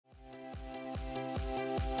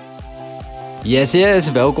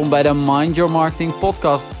Yes, welkom bij de Mind Your Marketing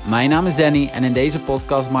podcast. Mijn naam is Danny en in deze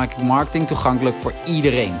podcast maak ik marketing toegankelijk voor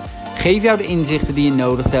iedereen. Geef jou de inzichten die je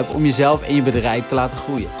nodig hebt om jezelf en je bedrijf te laten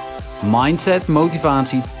groeien. Mindset,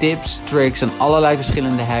 motivatie, tips, tricks en allerlei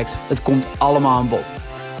verschillende hacks. Het komt allemaal aan bod.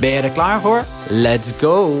 Ben je er klaar voor? Let's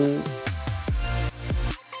go!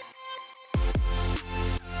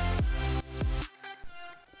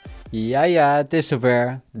 Ja, het is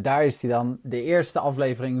zover. Daar is hij dan, de eerste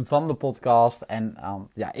aflevering van de podcast. En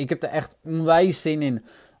ik heb er echt onwijs zin in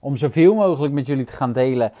om zoveel mogelijk met jullie te gaan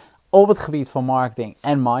delen op het gebied van marketing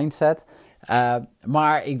en mindset.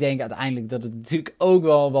 Maar ik denk uiteindelijk dat het natuurlijk ook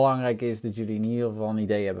wel belangrijk is dat jullie in ieder geval een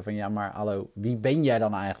idee hebben van ja, maar hallo, wie ben jij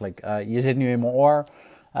dan eigenlijk? Je zit nu in mijn oor,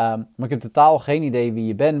 maar ik heb totaal geen idee wie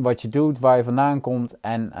je bent, wat je doet, waar je vandaan komt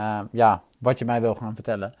en wat je mij wil gaan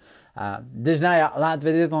vertellen. Dus laten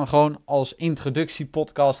we dit dan gewoon als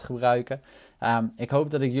introductiepodcast gebruiken. Ik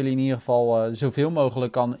hoop dat ik jullie in ieder geval zoveel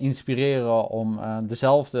mogelijk kan inspireren om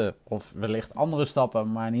dezelfde of wellicht andere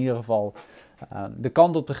stappen, maar in ieder geval de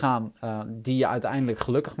kant op te gaan die je uiteindelijk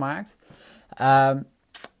gelukkig maakt.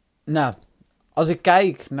 Als ik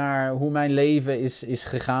kijk naar hoe mijn leven is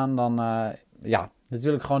gegaan, dan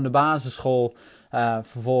natuurlijk gewoon de basisschool,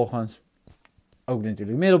 vervolgens ook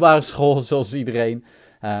natuurlijk middelbare school zoals iedereen.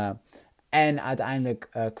 En uiteindelijk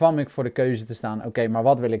kwam ik voor de keuze te staan, oké, maar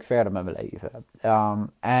wat wil ik verder met mijn leven?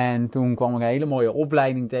 En toen kwam ik een hele mooie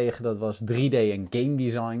opleiding tegen, dat was 3D en game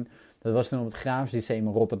design. Dat was toen op het Grafisch Lyceum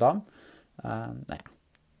in Rotterdam.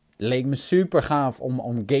 Leek me super gaaf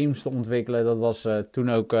om games te ontwikkelen. Dat was toen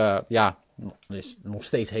ook, is nog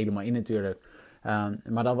steeds helemaal in natuurlijk.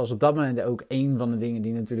 Maar dat was op dat moment ook een van de dingen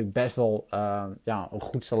die natuurlijk best wel een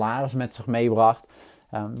goed salaris met zich meebracht.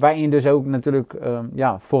 Waarin je dus ook natuurlijk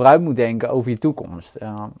vooruit moet denken over je toekomst.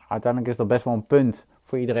 Uiteindelijk is dat best wel een punt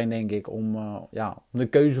voor iedereen, denk ik, om de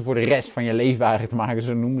keuze voor de rest van je leven eigenlijk te maken.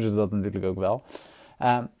 Zo noemen ze dat natuurlijk ook wel.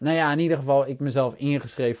 In ieder geval, ik mezelf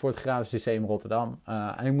ingeschreven voor het Grafisch Lyceum Rotterdam.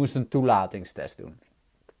 En ik moest een toelatingstest doen.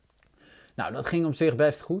 Nou, dat ging op zich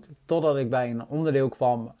best goed. Totdat ik bij een onderdeel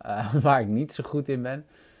kwam waar ik niet zo goed in ben.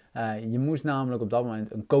 Je moest namelijk op dat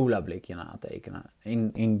moment een cola blikje natekenen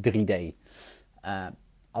in 3D.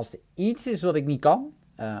 Als er iets is wat ik niet kan,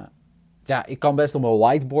 ik kan best op een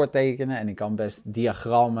whiteboard tekenen en ik kan best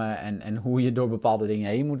diagrammen en hoe je door bepaalde dingen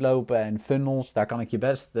heen moet lopen en funnels, dat kan ik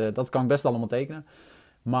best allemaal tekenen.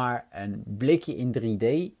 Maar een blikje in 3D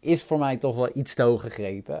is voor mij toch wel iets te hoog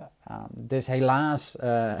gegrepen. Dus helaas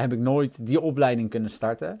heb ik nooit die opleiding kunnen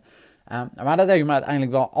starten. Maar dat heeft me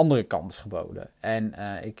uiteindelijk wel een andere kans geboden. En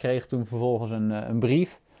ik kreeg toen vervolgens een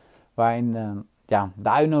brief waarin de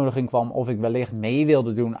uitnodiging kwam of ik wellicht mee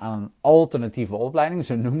wilde doen aan een alternatieve opleiding.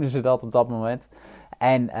 Zo noemden ze dat op dat moment.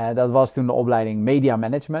 En dat was toen de opleiding Media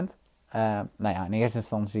Management. In eerste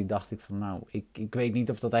instantie dacht ik van ik weet niet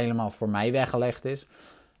of dat helemaal voor mij weggelegd is.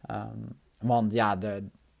 Want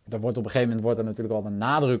er wordt op een gegeven moment er natuurlijk al de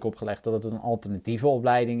nadruk op gelegd dat het een alternatieve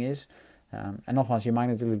opleiding is. En nogmaals, je maakt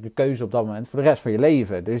natuurlijk de keuze op dat moment voor de rest van je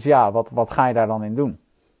leven. Dus wat ga je daar dan in doen?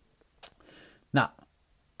 Nou,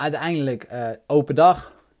 uiteindelijk open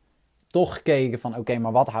dag, toch gekeken van oké,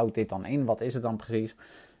 maar wat houdt dit dan in? Wat is het dan precies?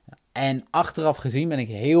 En achteraf gezien ben ik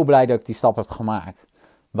heel blij dat ik die stap heb gemaakt.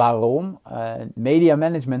 Waarom? Media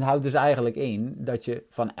management houdt dus eigenlijk in dat je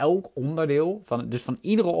van elk onderdeel, van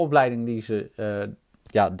iedere opleiding die ze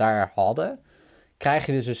daar hadden, krijg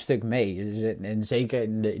je dus een stuk mee. Dus, en zeker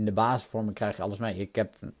in de basisvormen krijg je alles mee.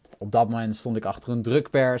 Op dat moment stond ik achter een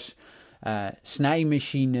drukpers,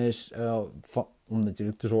 snijmachines, om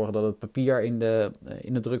natuurlijk te zorgen dat het papier in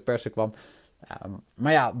de drukpersen kwam.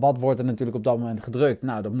 Wat wordt er natuurlijk op dat moment gedrukt?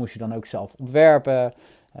 Nou, dat moest je dan ook zelf ontwerpen.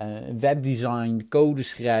 Webdesign, code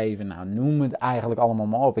schrijven, noem het eigenlijk allemaal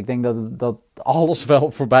maar op. Ik denk dat alles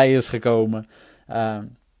wel voorbij is gekomen.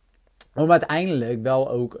 Om uiteindelijk wel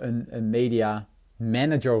ook een media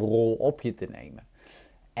manager rol op je te nemen.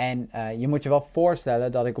 En je moet je wel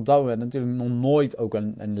voorstellen dat ik op dat moment natuurlijk nog nooit ook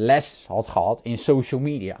een les had gehad in social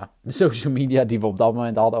media. De social media die we op dat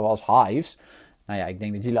moment hadden was Hives. Ik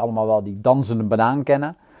denk dat jullie allemaal wel die dansende banaan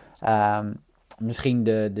kennen. Misschien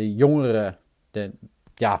de jongeren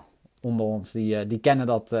onder ons, die kennen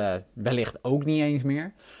dat wellicht ook niet eens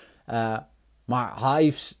meer. Maar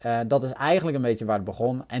Hives, dat is eigenlijk een beetje waar het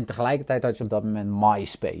begon. En tegelijkertijd had je op dat moment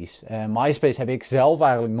MySpace. MySpace heb ik zelf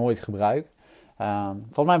eigenlijk nooit gebruikt.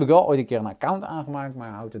 Volgens mij heb ik wel ooit een keer een account aangemaakt, maar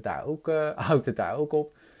houdt het daar ook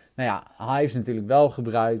op. Hives natuurlijk wel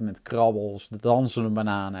gebruikt met krabbels, de dansende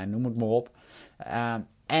bananen en noem het maar op.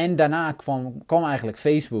 En daarna kwam eigenlijk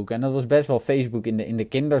Facebook. En dat was best wel Facebook in de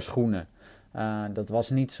kinderschoenen. Dat was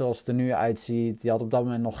niet zoals het er nu uitziet. Je had op dat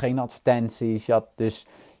moment nog geen advertenties. Je had dus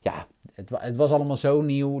ja, het was allemaal zo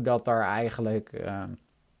nieuw dat er eigenlijk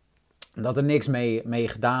dat er niks mee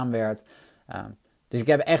gedaan werd. Dus ik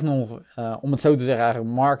heb echt nog, om het zo te zeggen,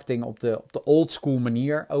 eigenlijk marketing op de old school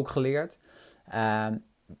manier ook geleerd.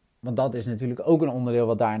 Want dat is natuurlijk ook een onderdeel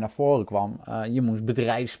wat daar naar voren kwam. Je moest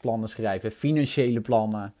bedrijfsplannen schrijven, financiële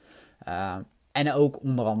plannen. En ook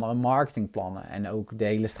onder andere marketingplannen. En ook de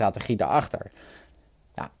hele strategie daarachter.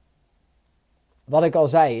 Ja, wat ik al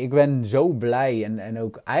zei, ik ben zo blij en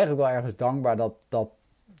ook eigenlijk wel ergens dankbaar dat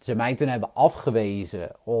ze mij toen hebben afgewezen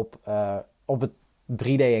op het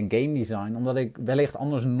 3D en game design. Omdat ik wellicht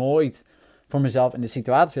anders nooit voor mezelf in de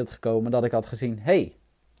situatie had gekomen dat ik had gezien, hey,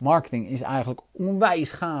 marketing is eigenlijk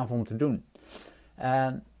onwijs gaaf om te doen.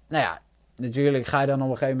 Nou ja, natuurlijk ga je dan op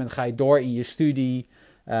een gegeven moment door in je studie.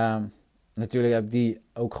 Natuurlijk heb ik die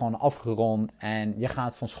ook gewoon afgerond. En je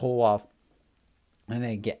gaat van school af. En dan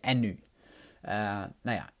denk je, en nu?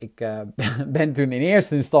 Nou ja, ik ben toen in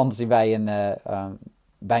eerste instantie bij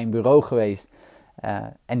een bureau geweest.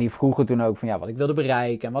 En die vroegen toen ook van wat ik wilde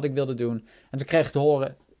bereiken en wat ik wilde doen. En toen kreeg ik te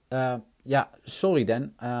horen, ja, sorry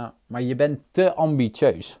Dan, maar je bent te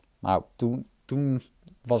ambitieus. Nou, toen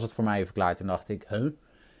was het voor mij verklaard. Toen dacht ik, huh?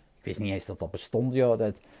 Ik wist niet eens dat dat bestond, joh.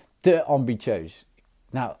 Dat te ambitieus.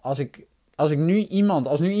 Nou, als nu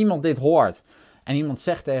iemand dit hoort en iemand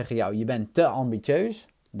zegt tegen jou, je bent te ambitieus,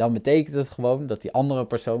 dan betekent het gewoon dat die andere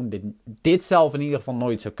persoon dit zelf in ieder geval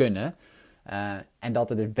nooit zou kunnen. En dat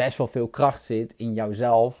er dus best wel veel kracht zit in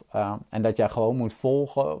jouzelf. En dat jij gewoon moet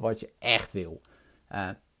volgen wat je echt wil.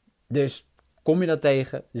 Dus kom je dat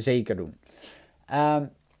tegen? Zeker doen.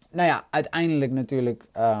 Nou ja, uiteindelijk natuurlijk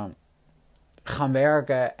gaan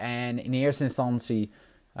werken. En in eerste instantie,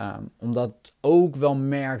 omdat ik ook wel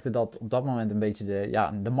merkte dat op dat moment een beetje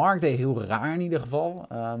de markt deed heel raar in ieder geval.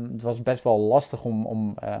 Het was best wel lastig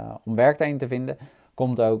om werk daarin te vinden.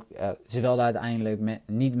 Komt ook, ze wilden uiteindelijk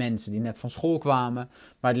niet mensen die net van school kwamen,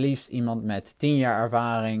 maar het liefst iemand met 10 jaar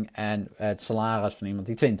ervaring en het salaris van iemand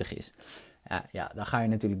die 20 is. Ja, dat ga je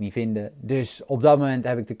natuurlijk niet vinden. Dus op dat moment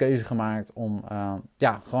heb ik de keuze gemaakt om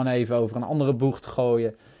gewoon even over een andere boeg te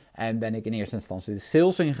gooien. En ben ik in eerste instantie de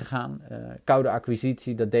sales ingegaan. Koude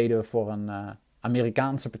acquisitie, dat deden we voor een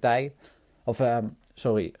Amerikaanse partij.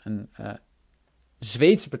 Een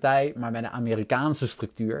Zweedse partij, maar met een Amerikaanse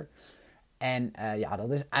structuur. En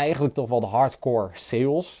dat is eigenlijk toch wel de hardcore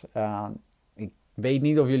sales. Ik weet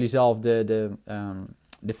niet of jullie zelf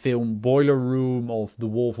de film Boiler Room of The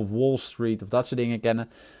Wolf of Wall Street of dat soort dingen kennen.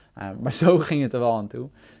 Maar zo ging het er wel aan toe.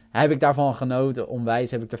 Heb ik daarvan genoten,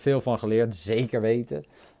 onwijs, heb ik er veel van geleerd, zeker weten.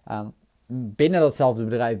 Binnen datzelfde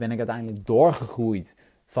bedrijf ben ik uiteindelijk doorgegroeid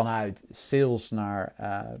vanuit sales naar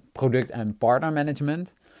product- en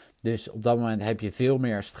partnermanagement. Dus op dat moment heb je veel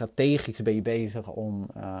meer strategisch ben je bezig om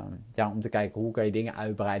te kijken hoe kan je dingen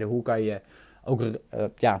uitbreiden. Hoe kan je ook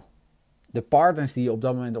de partners die je op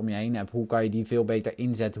dat moment om je heen hebt, hoe kan je die veel beter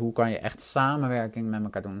inzetten. Hoe kan je echt samenwerking met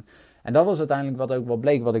elkaar doen. En dat was uiteindelijk wat ook wel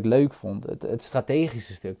bleek, wat ik leuk vond. Het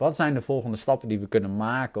strategische stuk. Wat zijn de volgende stappen die we kunnen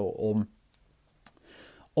maken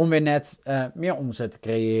om weer net meer omzet te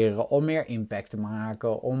creëren, om meer impact te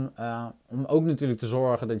maken, om ook natuurlijk te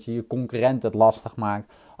zorgen dat je concurrent het lastig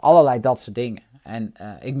maakt. Allerlei dat soort dingen. En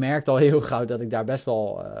ik merkte al heel gauw dat ik daar best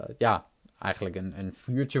wel eigenlijk een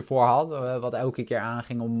vuurtje voor had, wat elke keer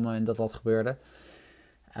aanging op het moment dat gebeurde.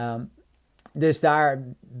 Dus daar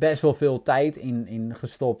best wel veel tijd in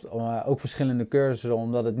gestopt, ook verschillende cursussen,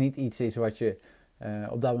 omdat het niet iets is wat je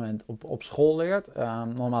op dat moment op school leert.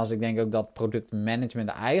 Nogmaals, ik denk ook dat productmanagement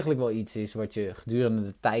eigenlijk wel iets is wat je gedurende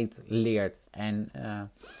de tijd leert. En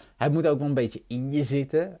het moet ook wel een beetje in je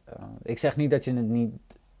zitten. Ik zeg niet dat je het niet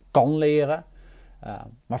kan leren.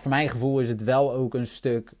 Maar voor mijn gevoel is het wel ook een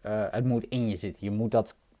stuk, het moet in je zitten. Je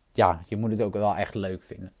moet het ook wel echt leuk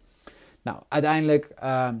vinden. Nou, uiteindelijk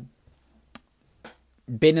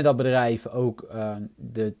binnen dat bedrijf ook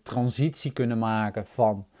de transitie kunnen maken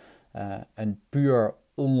van een puur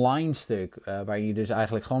online stuk, waar je dus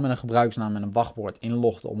eigenlijk gewoon met een gebruiksnaam en een wachtwoord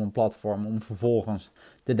inlogt op een platform om vervolgens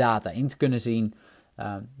de data in te kunnen zien.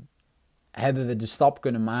 Hebben we de stap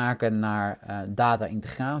kunnen maken naar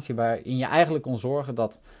data-integratie, waarin je eigenlijk kon zorgen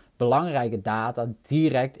dat belangrijke data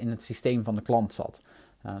direct in het systeem van de klant zat.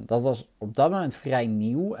 Dat was op dat moment vrij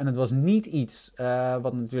nieuw en het was niet iets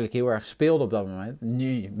wat natuurlijk heel erg speelde op dat moment.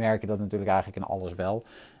 Nu merk je dat natuurlijk eigenlijk in alles wel.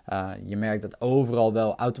 Je merkt dat overal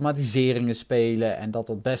wel automatiseringen spelen en dat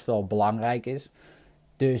dat best wel belangrijk is.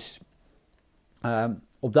 Dus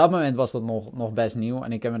op dat moment was dat nog best nieuw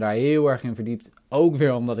en ik heb me daar heel erg in verdiept. Ook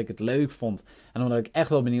weer omdat ik het leuk vond en omdat ik echt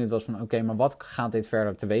wel benieuwd was van oké, maar wat gaat dit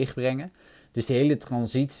verder teweeg brengen? Dus die hele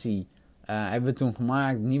transitie hebben we toen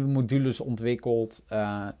gemaakt, nieuwe modules ontwikkeld.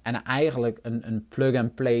 En eigenlijk een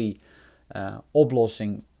plug-and-play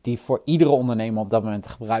oplossing die voor iedere ondernemer op dat moment te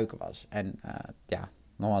gebruiken was. En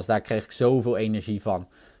nogmaals, daar kreeg ik zoveel energie van.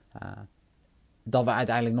 Dat we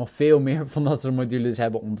uiteindelijk nog veel meer van dat soort modules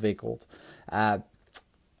hebben ontwikkeld.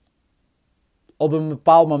 Op een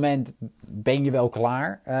bepaald moment ben je wel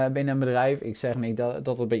klaar binnen een bedrijf. Ik zeg niet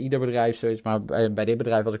dat het bij ieder bedrijf zo is, maar bij dit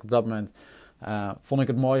bedrijf was ik op dat moment... vond ik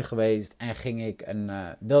het mooi geweest en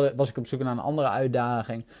was ik op zoek naar een andere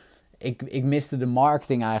uitdaging. Ik miste de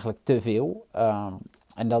marketing eigenlijk te veel.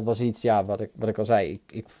 En dat was iets, wat ik al zei.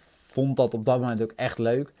 Ik vond dat op dat moment ook echt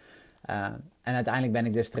leuk. En uiteindelijk ben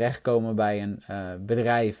ik dus terechtgekomen bij een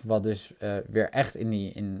bedrijf wat dus weer echt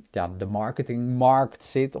in de marketingmarkt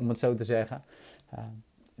zit, om het zo te zeggen.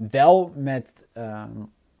 Wel met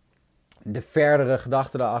de verdere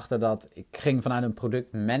gedachte daarachter dat ik ging vanuit een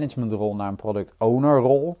productmanagementrol naar een product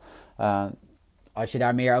ownerrol. Als je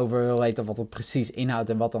daar meer over wil weten wat het precies inhoudt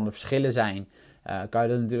en wat dan de verschillen zijn, kan je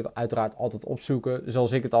dat natuurlijk uiteraard altijd opzoeken.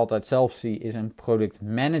 Zoals ik het altijd zelf zie, is een product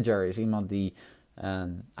manager is iemand die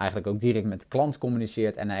eigenlijk ook direct met de klant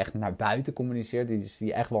communiceert en echt naar buiten communiceert.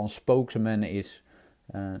 Die echt wel een spokesman is,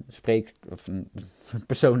 een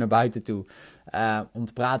persoon naar buiten toe, om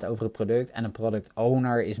te praten over het product. En een product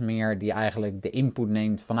owner is meer die eigenlijk de input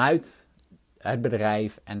neemt vanuit het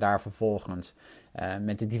bedrijf en daar vervolgens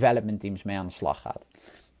met de development teams mee aan de slag gaat.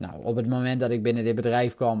 Nou, op het moment dat ik binnen dit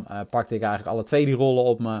bedrijf kwam, pakte ik eigenlijk alle twee die rollen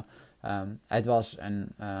op me. Het was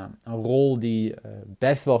een rol die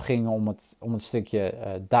best wel ging om het stukje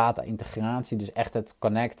data-integratie. Dus echt het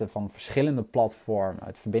connecten van verschillende platformen.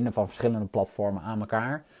 Het verbinden van verschillende platformen aan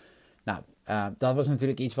elkaar. Nou, dat was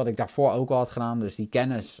natuurlijk iets wat ik daarvoor ook al had gedaan. Dus die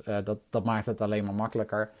kennis, dat maakt het alleen maar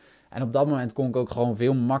makkelijker. En op dat moment kon ik ook gewoon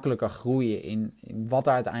veel makkelijker groeien in wat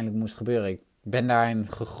er uiteindelijk moest gebeuren. Ik ben daarin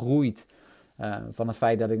gegroeid van het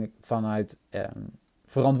feit dat ik vanuit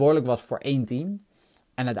verantwoordelijk was voor 1 team.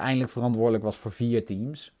 En uiteindelijk verantwoordelijk was voor 4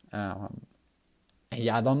 teams.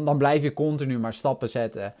 Dan blijf je continu maar stappen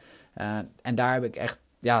zetten. En daar heb ik echt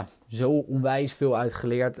zo onwijs veel uit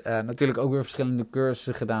geleerd. Natuurlijk ook weer verschillende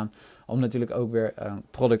cursussen gedaan. Om natuurlijk ook weer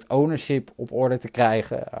product ownership op orde te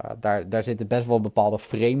krijgen. Daar zitten best wel bepaalde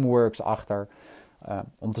frameworks achter.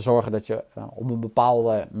 Om te zorgen dat je op een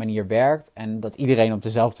bepaalde manier werkt. En dat iedereen op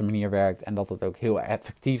dezelfde manier werkt. En dat het ook heel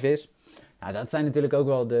effectief is. Nou, dat zijn natuurlijk ook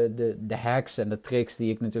wel de hacks en de tricks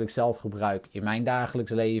die ik natuurlijk zelf gebruik in mijn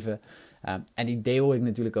dagelijks leven. En die deel ik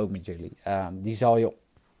natuurlijk ook met jullie. Die zal je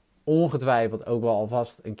ongetwijfeld ook wel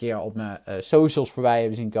alvast een keer op mijn socials voorbij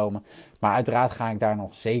hebben zien komen. Maar uiteraard ga ik daar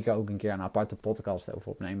nog zeker ook een keer een aparte podcast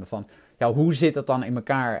over opnemen. Van hoe zit dat dan in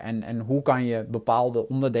elkaar en hoe kan je bepaalde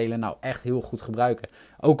onderdelen nou echt heel goed gebruiken.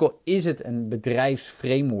 Ook al is het een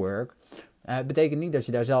bedrijfsframework, betekent niet dat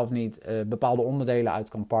je daar zelf niet bepaalde onderdelen uit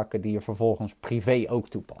kan pakken die je vervolgens privé ook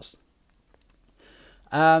toepast.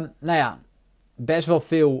 Best wel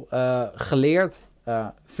veel geleerd,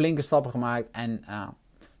 flinke stappen gemaakt en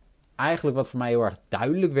eigenlijk wat voor mij heel erg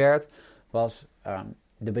duidelijk werd, was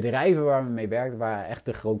de bedrijven waar we mee werkten waren echt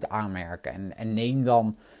de grote aanmerken. En neem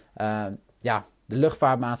dan de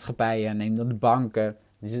luchtvaartmaatschappijen, neem dan de banken.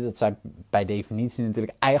 Dus dat zijn bij definitie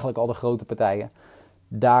natuurlijk eigenlijk al de grote partijen.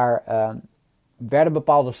 Daar werden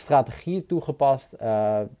bepaalde strategieën toegepast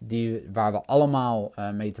waar we allemaal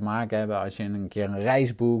mee te maken hebben. Als je een keer een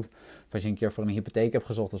reis boekt of als je een keer voor een hypotheek hebt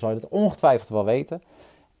gezocht, dan zou je dat ongetwijfeld wel weten.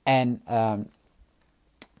 En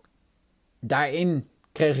daarin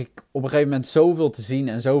kreeg ik op een gegeven moment zoveel te zien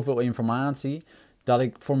en zoveel informatie, dat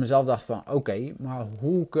ik voor mezelf dacht van oké, maar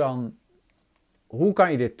hoe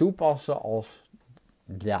kan je dit toepassen als,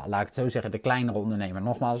 laat ik het zo zeggen, de kleinere ondernemer.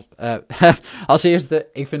 Nogmaals, als eerste,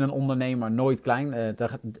 ik vind een ondernemer nooit klein.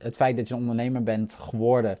 Het feit dat je een ondernemer bent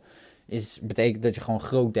geworden, betekent dat je gewoon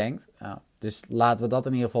groot denkt. Dus laten we dat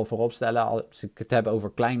in ieder geval voorop stellen. Als ik het heb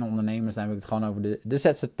over kleine ondernemers, dan heb ik het gewoon over de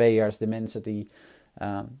ZZP'ers, de mensen die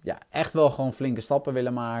echt wel gewoon flinke stappen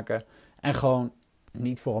willen maken. En gewoon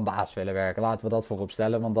niet voor een baas willen werken. Laten we dat voorop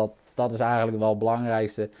stellen, want dat is eigenlijk wel het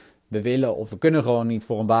belangrijkste. We willen of we kunnen gewoon niet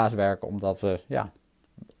voor een baas werken, omdat we,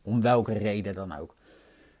 om welke reden dan ook.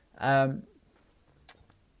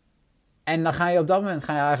 En dan ga je op dat moment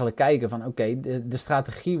eigenlijk kijken van oké, de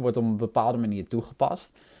strategie wordt op een bepaalde manier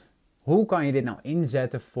toegepast. Hoe kan je dit nou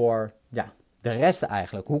inzetten voor de rest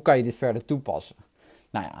eigenlijk? Hoe kan je dit verder toepassen?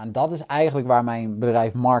 Nou ja, en dat is eigenlijk waar mijn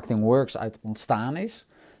bedrijf Marketing Works uit ontstaan is.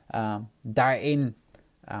 Daarin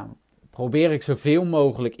probeer ik zoveel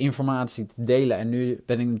mogelijk informatie te delen. En nu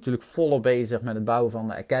ben ik natuurlijk volop bezig met het bouwen van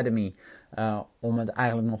de Academy. Om het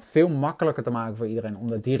eigenlijk nog veel makkelijker te maken voor iedereen om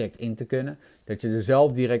daar direct in te kunnen. Dat je er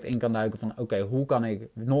zelf direct in kan duiken van oké, hoe kan ik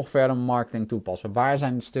nog verder marketing toepassen? Waar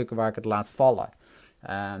zijn de stukken waar ik het laat vallen?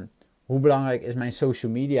 Hoe belangrijk is mijn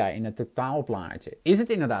social media in het totaalplaatje? Is het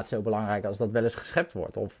inderdaad zo belangrijk als dat wel eens geschept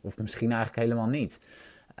wordt? Of misschien eigenlijk helemaal niet?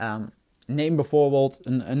 Neem bijvoorbeeld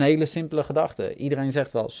een hele simpele gedachte. Iedereen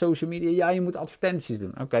zegt wel, social media, ja, je moet advertenties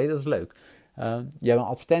doen. Oké, dat is leuk. Je hebt een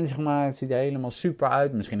advertentie gemaakt, het ziet er helemaal super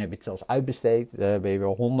uit. Misschien heb je het zelfs uitbesteed. Ben je weer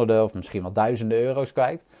honderden of misschien wel duizenden euro's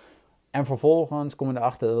kwijt. En vervolgens kom je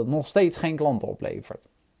erachter dat het nog steeds geen klanten oplevert.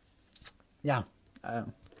 Ja,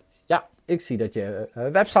 ik zie dat je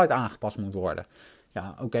website aangepast moet worden.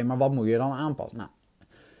 Ja, oké, maar wat moet je dan aanpassen? Nou,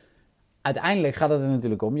 uiteindelijk gaat het er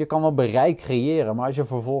natuurlijk om. Je kan wel bereik creëren, maar als je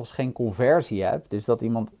vervolgens geen conversie hebt, dus dat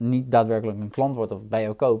iemand niet daadwerkelijk een klant wordt of bij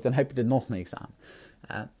jou koopt, dan heb je er nog niks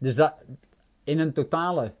aan. Dus in een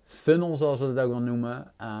totale funnel, zoals we het ook wel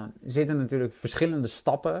noemen, zitten natuurlijk verschillende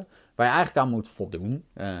stappen waar je eigenlijk aan moet voldoen.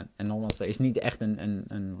 En nogmaals, er is niet echt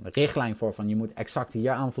een richtlijn voor van je moet exact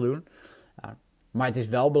hier aan voldoen. Maar het is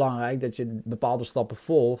wel belangrijk dat je bepaalde stappen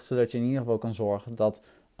volgt, zodat je in ieder geval kan zorgen dat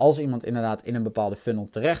als iemand inderdaad in een bepaalde funnel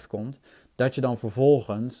terechtkomt, dat je dan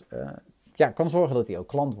vervolgens kan zorgen dat hij ook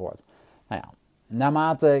klant wordt. Nou ja,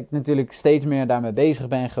 naarmate ik natuurlijk steeds meer daarmee bezig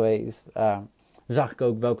ben geweest, zag ik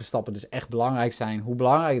ook welke stappen dus echt belangrijk zijn. Hoe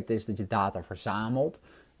belangrijk het is dat je data verzamelt.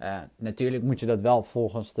 Natuurlijk moet je dat wel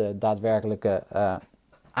volgens de daadwerkelijke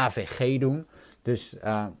AVG doen. Dus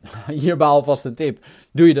hierbij alvast een tip.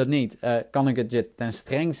 Doe je dat niet, kan ik het je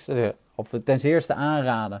ten eerste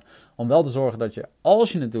aanraden om wel te zorgen dat je,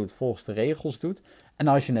 als je het doet, volgens de regels doet. En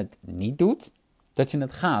als je het niet doet, dat je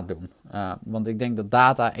het gaat doen. Want ik denk dat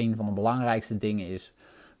data een van de belangrijkste dingen is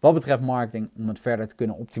wat betreft marketing, om het verder te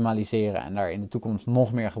kunnen optimaliseren en daar in de toekomst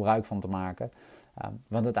nog meer gebruik van te maken.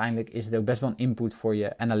 Want uiteindelijk is het ook best wel een input voor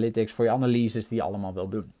je analytics, voor je analyses die je allemaal wil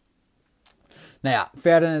doen. Nou ja,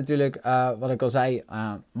 verder natuurlijk, wat ik al zei,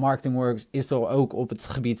 MarketingWorks is er ook op het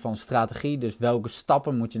gebied van strategie. Dus welke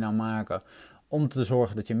stappen moet je nou maken om te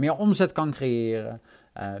zorgen dat je meer omzet kan creëren?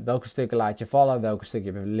 Welke stukken laat je vallen? Welke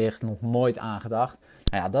stukken heb je wellicht nog nooit aangedacht?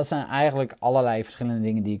 Nou ja, dat zijn eigenlijk allerlei verschillende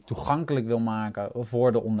dingen die ik toegankelijk wil maken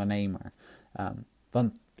voor de ondernemer.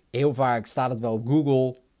 Want heel vaak staat het wel op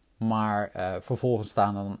Google, maar vervolgens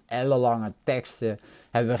staan er dan ellenlange teksten.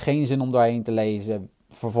 Hebben we geen zin om doorheen te lezen.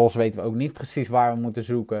 Vervolgens weten we ook niet precies waar we moeten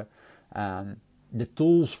zoeken. De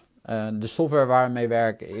tools, de software waar we mee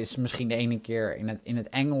werken is misschien de ene keer in het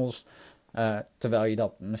Engels. Terwijl je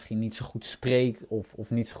dat misschien niet zo goed spreekt of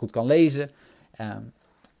niet zo goed kan lezen.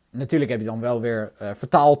 Natuurlijk heb je dan wel weer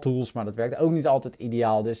vertaaltools, maar dat werkt ook niet altijd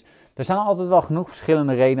ideaal. Dus er zijn altijd wel genoeg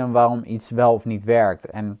verschillende redenen waarom iets wel of niet werkt.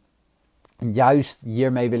 En juist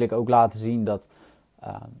hiermee wil ik ook laten zien dat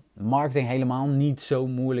marketing helemaal niet zo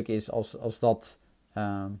moeilijk is als dat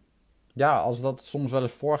soms wel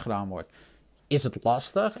eens voorgedaan wordt. Is het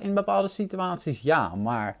lastig in bepaalde situaties? Ja,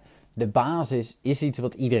 maar de basis is iets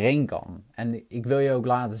wat iedereen kan. En ik wil je ook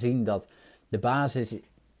laten zien dat de basis,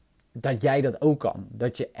 dat jij dat ook kan.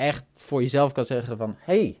 Dat je echt voor jezelf kan zeggen van,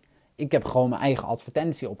 hey, ik heb gewoon mijn eigen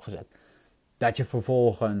advertentie opgezet. Dat je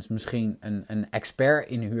vervolgens misschien een expert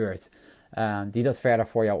inhuurt die dat verder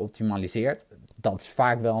voor jou optimaliseert. Dat is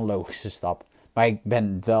vaak wel een logische stap. Maar ik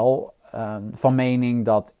ben wel van mening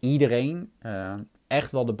dat iedereen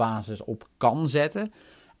echt wel de basis op kan zetten.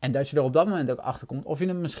 En dat je er op dat moment ook achter komt of je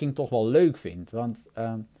het misschien toch wel leuk vindt. Want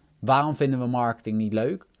waarom vinden we marketing niet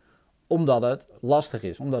leuk? Omdat het lastig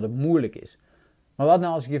is, omdat het moeilijk is. Maar wat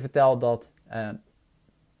nou als ik je vertel dat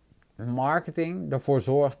marketing ervoor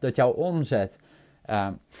zorgt dat jouw omzet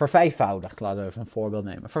vervijfvoudigt? Laten we even een voorbeeld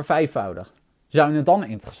nemen. Vervijfvoudigt. Zou je het dan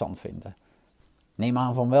interessant vinden? Neem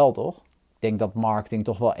aan van wel, toch? Ik denk dat marketing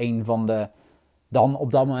toch wel dan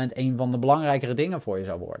op dat moment een van de belangrijkere dingen voor je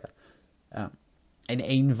zou worden. In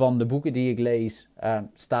een van de boeken die ik lees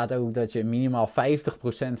staat ook dat je minimaal 50%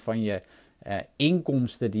 van je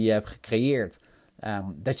inkomsten die je hebt gecreëerd,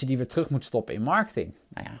 dat je die weer terug moet stoppen in marketing.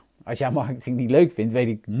 Nou ja, als jij marketing niet leuk vindt, weet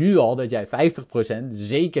ik nu al dat jij 50%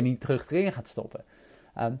 zeker niet terug erin gaat stoppen.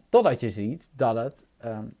 Totdat je ziet dat het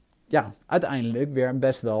uiteindelijk weer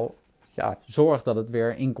best wel zorgt dat het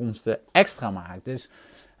weer inkomsten extra maakt. Dus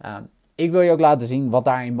ik wil je ook laten zien wat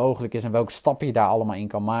daarin mogelijk is en welke stappen je daar allemaal in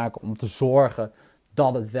kan maken om te zorgen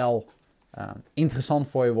dat het wel interessant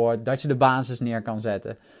voor je wordt, dat je de basis neer kan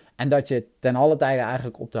zetten en dat je ten alle tijde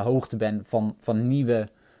eigenlijk op de hoogte bent van nieuwe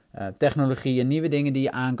technologieën, nieuwe dingen die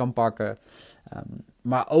je aan kan pakken.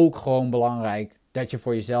 Maar ook gewoon belangrijk dat je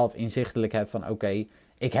voor jezelf inzichtelijk hebt van oké,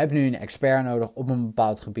 ik heb nu een expert nodig op een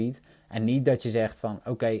bepaald gebied En niet dat je zegt van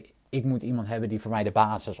oké, ik moet iemand hebben die voor mij de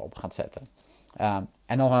basis op gaat zetten.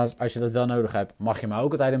 En nogmaals, als je dat wel nodig hebt, mag je me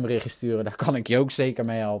ook altijd een berichtje sturen. Daar kan ik je ook zeker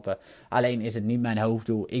mee helpen. Alleen is het niet mijn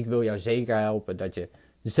hoofddoel. Ik wil jou zeker helpen dat je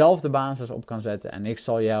zelf de basis op kan zetten. En ik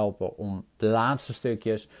zal je helpen om de laatste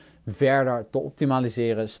stukjes verder te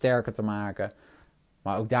optimaliseren, sterker te maken.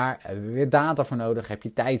 Maar ook daar hebben we weer data voor nodig, heb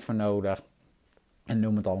je tijd voor nodig. En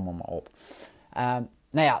noem het allemaal maar op.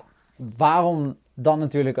 Waarom dan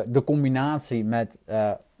natuurlijk de combinatie met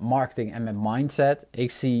marketing en met mindset?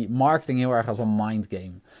 Ik zie marketing heel erg als een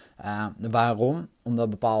mindgame. Waarom?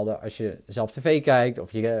 Omdat als je zelf tv kijkt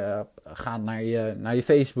of je gaat naar je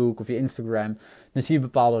Facebook of je Instagram, dan zie je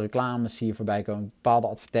bepaalde reclames voorbij komen, bepaalde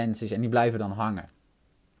advertenties en die blijven dan hangen.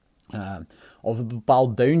 Of een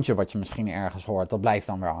bepaald deuntje wat je misschien ergens hoort, dat blijft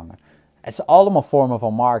dan weer hangen. Het is allemaal vormen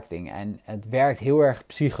van marketing en het werkt heel erg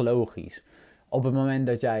psychologisch. Op het moment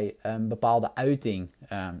dat jij een bepaalde uiting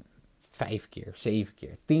 5 keer, 7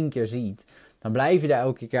 keer, 10 keer ziet, dan blijf je daar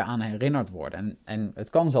elke keer aan herinnerd worden. En het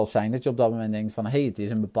kan zelfs zijn dat je op dat moment denkt van het is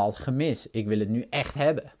een bepaald gemis, ik wil het nu echt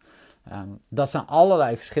hebben. Dat zijn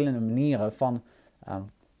allerlei verschillende manieren van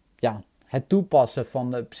het toepassen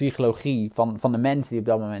van de psychologie van de mens die op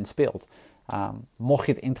dat moment speelt. Mocht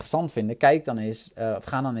je het interessant vinden,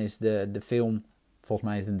 ga dan eens de film, volgens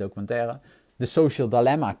mij is het een documentaire, The Social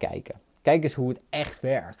Dilemma kijken. Kijk eens hoe het echt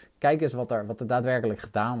werkt. Kijk eens wat er daadwerkelijk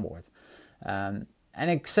gedaan wordt. En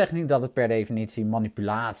ik zeg niet dat het per definitie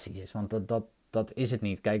manipulatie is, want dat is het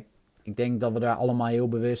niet. Kijk, ik denk dat we daar allemaal heel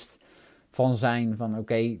bewust van zijn van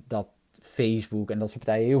dat Facebook en dat soort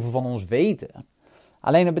partijen heel veel van ons weten.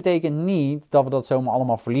 Alleen dat betekent niet dat we dat zomaar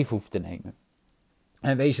allemaal voor lief hoeven te nemen.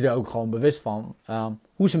 En wees je er ook gewoon bewust van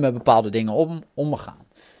hoe ze met bepaalde dingen omgaan.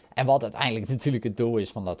 En wat uiteindelijk natuurlijk het doel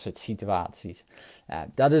is van dat soort situaties.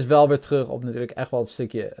 Dat is wel weer terug op natuurlijk echt wel het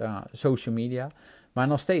stukje social media. Maar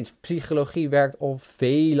nog steeds, psychologie werkt op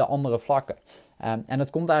vele andere vlakken. En dat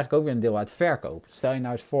komt eigenlijk ook weer een deel uit verkoop. Stel je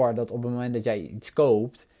nou eens voor dat op het moment dat jij iets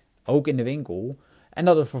koopt, ook in de winkel, en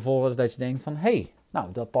dat het vervolgens dat je denkt van,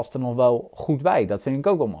 dat past er nog wel goed bij. Dat vind ik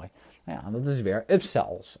ook wel mooi. Ja, dat is weer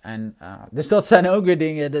upsells. En, dus dat zijn ook weer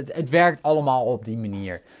dingen, het werkt allemaal op die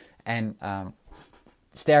manier. En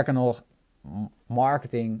sterker nog,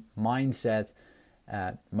 marketing, mindset,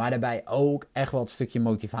 maar daarbij ook echt wel een stukje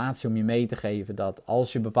motivatie om je mee te geven dat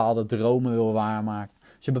als je bepaalde dromen wil waarmaken,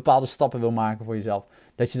 als je bepaalde stappen wil maken voor jezelf,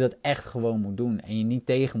 dat je dat echt gewoon moet doen en je niet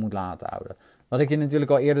tegen moet laten houden. Wat ik je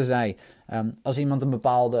natuurlijk al eerder zei, als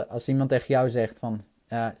iemand tegen jou zegt van,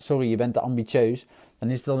 sorry, je bent te ambitieus, dan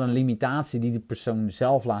is dat een limitatie die persoon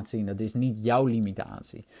zelf laat zien. Dat is niet jouw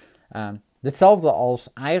limitatie. Hetzelfde als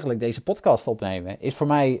eigenlijk deze podcast opnemen. Is voor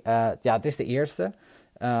mij, het is de eerste.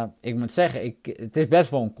 Ik moet zeggen, het is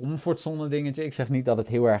best wel een comfortzone dingetje. Ik zeg niet dat het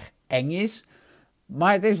heel erg eng is.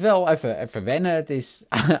 Maar het is wel even wennen. Het is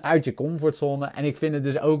uit je comfortzone. En ik vind het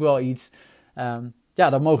dus ook wel iets,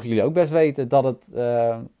 dat mogen jullie ook best weten, dat het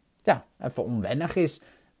even onwennig is.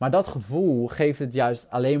 Maar dat gevoel geeft het juist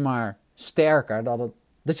alleen maar sterker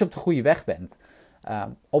dat je op de goede weg bent.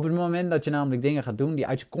 Op het moment dat je namelijk dingen gaat doen die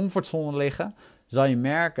uit je comfortzone liggen, zal je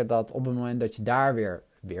merken dat op het moment dat je daar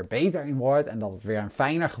weer beter in wordt en dat het weer een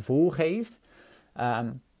fijner gevoel geeft,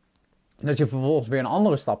 dat je vervolgens weer een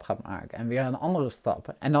andere stap gaat maken en weer een andere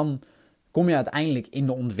stap. En dan kom je uiteindelijk in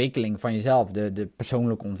de ontwikkeling van jezelf, de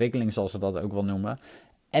persoonlijke ontwikkeling zoals ze dat ook wel noemen.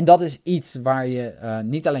 En dat is iets waar je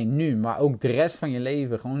niet alleen nu, maar ook de rest van je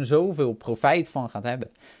leven gewoon zoveel profijt van gaat hebben.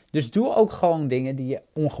 Dus doe ook gewoon dingen die je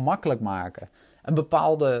ongemakkelijk maken. Een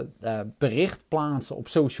bepaalde bericht plaatsen op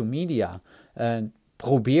social media.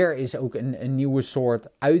 Probeer eens ook een nieuwe soort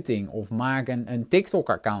uiting. Of maak een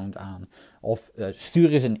TikTok-account aan. Of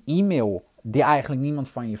stuur eens een e-mail die eigenlijk niemand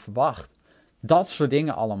van je verwacht. Dat soort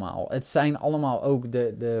dingen allemaal. Het zijn allemaal ook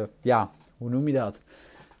hoe noem je dat?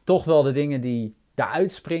 Toch wel de dingen die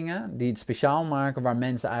daaruit springen. Die het speciaal maken waar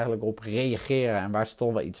mensen eigenlijk op reageren. En waar ze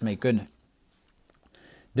toch wel iets mee kunnen.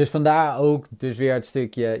 Dus vandaar ook dus weer het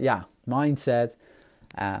stukje mindset.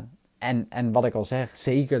 En wat ik al zeg,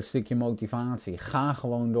 zeker het stukje motivatie. Ga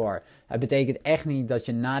gewoon door. Het betekent echt niet dat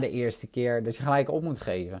je na de eerste keer dat je gelijk op moet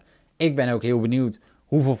geven. Ik ben ook heel benieuwd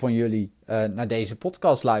hoeveel van jullie naar deze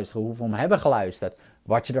podcast luisteren. Hoeveel hem hebben geluisterd.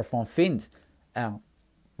 Wat je ervan vindt.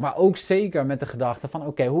 Maar ook zeker met de gedachte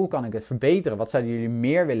van hoe kan ik het verbeteren? Wat zouden jullie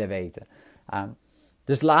meer willen weten?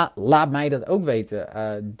 Dus laat mij dat ook weten.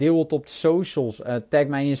 Deel het op de socials. Tag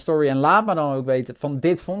mij in je story. En laat me dan ook weten van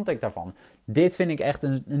dit vond ik daarvan. Dit vind ik echt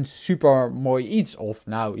een super mooi iets. Of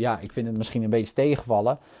ik vind het misschien een beetje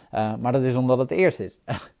tegenvallen. Maar dat is omdat het eerst is.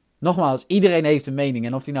 Nogmaals, iedereen heeft een mening.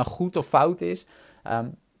 En of die nou goed of fout is.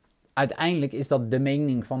 uiteindelijk is dat de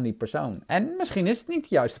mening van die persoon. En misschien is het niet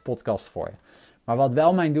de juiste podcast voor je. Maar wat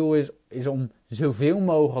wel mijn doel is om zoveel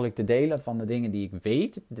mogelijk te delen van de dingen die ik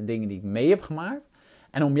weet, de dingen die ik mee heb gemaakt.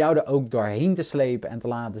 En om jou er ook doorheen te slepen en te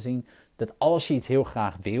laten zien dat als je iets heel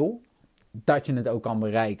graag wil, dat je het ook kan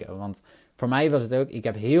bereiken. Want voor mij was het ook, ik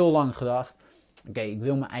heb heel lang gedacht, oké, ik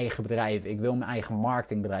wil mijn eigen bedrijf, ik wil mijn eigen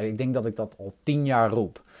marketingbedrijf. Ik denk dat ik dat al 10 jaar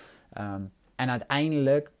roep. En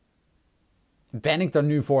uiteindelijk ben ik er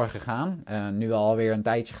nu voor gegaan, nu alweer een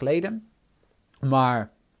tijdje geleden. Maar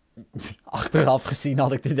achteraf gezien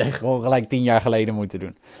had ik dit echt gewoon gelijk 10 jaar geleden moeten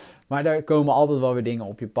doen. Maar er komen altijd wel weer dingen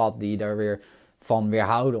op je pad die je daar weer van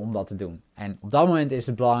weerhouden om dat te doen. En op dat moment is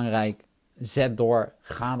het belangrijk, zet door,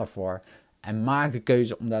 ga ervoor. En maak de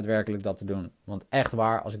keuze om daadwerkelijk dat te doen. Want echt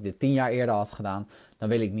waar, als ik dit 10 jaar eerder had gedaan, dan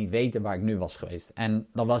wil ik niet weten waar ik nu was geweest. En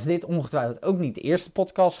dan was dit ongetwijfeld ook niet de eerste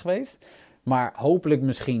podcast geweest. Maar hopelijk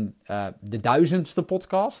misschien de 1000ste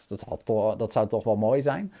podcast. Dat zou toch wel mooi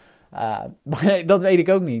zijn. Maar dat weet ik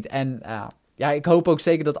ook niet. En ik hoop ook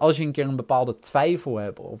zeker dat als je een keer een bepaalde twijfel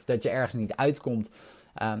hebt, of dat je ergens niet uitkomt,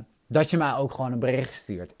 dat je mij ook gewoon een bericht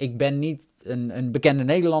stuurt. Ik ben niet een bekende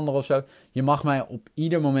Nederlander of zo. Je mag mij op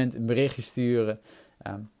ieder moment een berichtje sturen.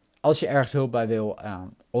 Als je ergens hulp bij wil.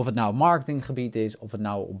 Of het nou op marketinggebied is. Of het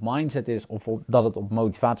nou op mindset is. Of dat het op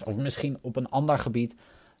motivatie is. Of misschien op een ander gebied.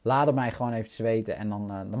 Laat het mij gewoon eventjes weten. En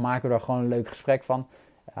dan maken we er gewoon een leuk gesprek van.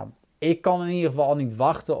 Ik kan in ieder geval niet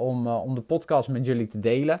wachten om de podcast met jullie te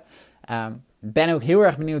delen. Ben ook heel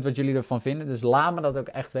erg benieuwd wat jullie ervan vinden. Dus laat me dat ook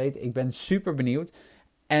echt weten. Ik ben super benieuwd.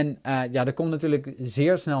 En er komt natuurlijk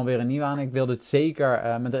zeer snel weer een nieuw aan. Ik wil dit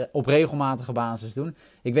zeker op regelmatige basis doen.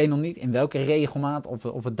 Ik weet nog niet in welke regelmaat,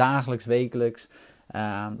 of het dagelijks, wekelijks.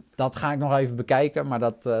 Dat ga ik nog even bekijken, maar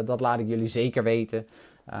dat laat ik jullie zeker weten.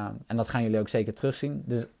 En dat gaan jullie ook zeker terugzien.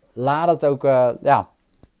 Dus laat het ook,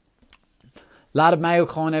 laat het mij ook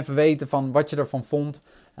gewoon even weten van wat je ervan vond.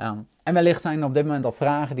 En wellicht zijn er op dit moment al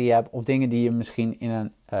vragen die je hebt, of dingen die je misschien in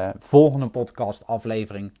een volgende podcast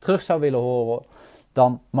aflevering terug zou willen horen.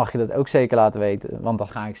 Dan mag je dat ook zeker laten weten. Want dan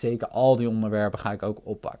ga ik zeker al die onderwerpen ook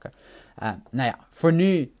oppakken. Voor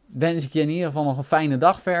nu wens ik je in ieder geval nog een fijne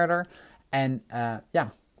dag verder. En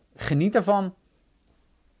geniet ervan.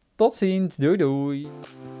 Tot ziens. Doei doei.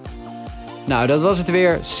 Nou, dat was het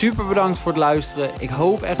weer. Super bedankt voor het luisteren. Ik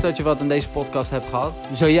hoop echt dat je wat aan deze podcast hebt gehad.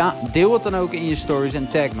 Zo ja, deel het dan ook in je stories en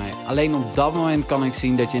tag mij. Alleen op dat moment kan ik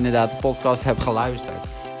zien dat je inderdaad de podcast hebt geluisterd.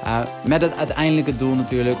 Met het uiteindelijke doel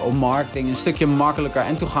natuurlijk om marketing een stukje makkelijker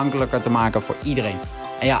en toegankelijker te maken voor iedereen.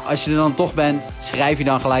 En ja, als je er dan toch bent, schrijf je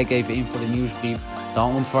dan gelijk even in voor de nieuwsbrief.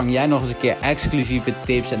 Dan ontvang jij nog eens een keer exclusieve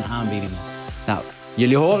tips en aanbiedingen. Nou,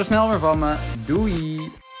 jullie horen snel weer van me.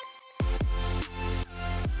 Doei!